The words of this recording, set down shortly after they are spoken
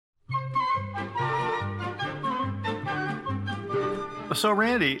So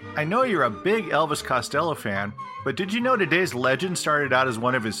Randy, I know you're a big Elvis Costello fan, but did you know today's legend started out as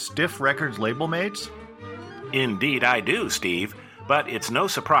one of his Stiff Records label mates? Indeed I do, Steve. But it's no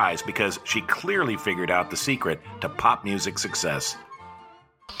surprise because she clearly figured out the secret to pop music success.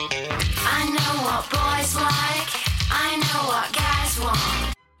 I know what boys like. I know what guys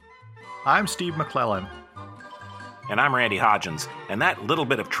want. I'm Steve McClellan. And I'm Randy Hodgins, and that little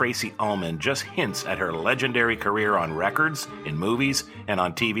bit of Tracey Ullman just hints at her legendary career on records, in movies, and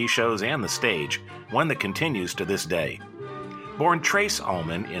on TV shows and the stage, one that continues to this day. Born Trace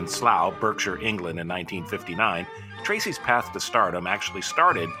Ullman in Slough, Berkshire, England in 1959, Tracey's path to stardom actually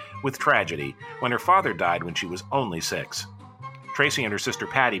started with tragedy when her father died when she was only 6. Tracey and her sister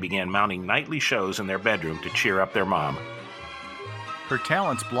Patty began mounting nightly shows in their bedroom to cheer up their mom. Her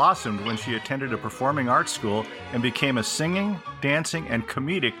talents blossomed when she attended a performing arts school and became a singing, dancing, and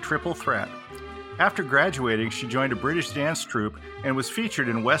comedic triple threat. After graduating, she joined a British dance troupe and was featured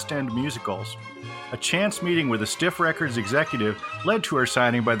in West End musicals. A chance meeting with a Stiff Records executive led to her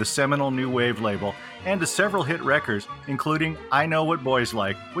signing by the seminal New Wave label and to several hit records, including I Know What Boys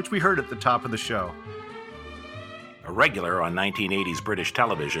Like, which we heard at the top of the show. A regular on 1980s British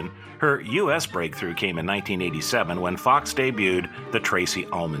television, her U.S. breakthrough came in 1987 when Fox debuted The Tracey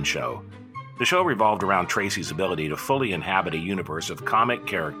Ullman Show. The show revolved around Tracey's ability to fully inhabit a universe of comic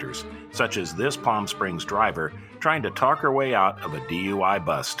characters, such as this Palm Springs driver trying to talk her way out of a DUI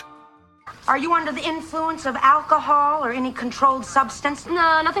bust. Are you under the influence of alcohol or any controlled substance?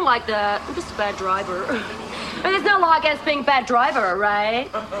 No, nothing like that. I'm just a bad driver. But there's no law against being a bad driver, right?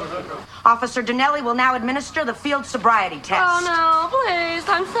 Officer Donnelly will now administer the field sobriety test. Oh, no, please.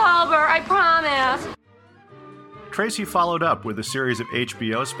 I'm sober. I promise. Tracey followed up with a series of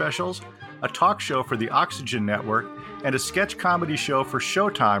HBO specials, a talk show for the Oxygen Network, and a sketch comedy show for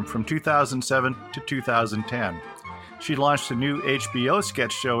Showtime from 2007 to 2010. She launched a new HBO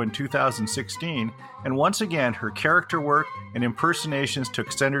sketch show in 2016, and once again, her character work and impersonations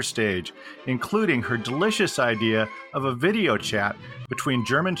took center stage, including her delicious idea of a video chat between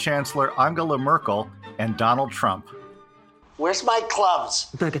German Chancellor Angela Merkel and Donald Trump. Where's my gloves?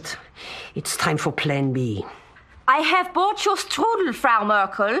 Birgit, it's time for Plan B. I have bought your strudel, Frau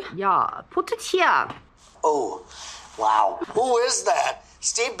Merkel. Yeah, put it here. Oh, wow. Who is that?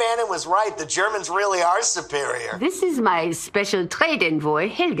 Steve Bannon was right. The Germans really are superior. This is my special trade envoy,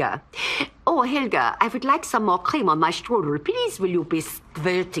 Helga. Oh, Helga, I would like some more cream on my strudel. Please, will you be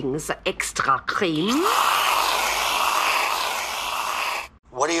squirting the extra cream?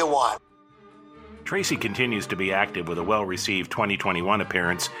 What do you want? Tracey continues to be active with a well-received 2021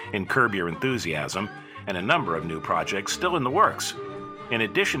 appearance in Curb Your Enthusiasm and a number of new projects still in the works. In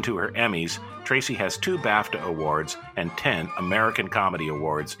addition to her Emmys, Tracey has 2 BAFTA Awards and 10 American Comedy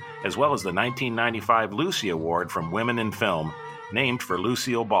Awards, as well as the 1995 Lucy Award from Women in Film, named for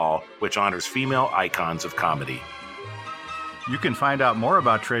Lucille Ball, which honors female icons of comedy. You can find out more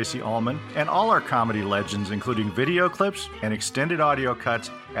about Tracey Ullman and all our comedy legends, including video clips and extended audio cuts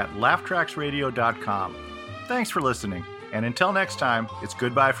at laughtracksradio.com. Thanks for listening, and until next time, it's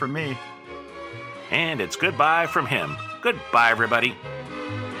goodbye from me. And it's goodbye from him. Goodbye, everybody.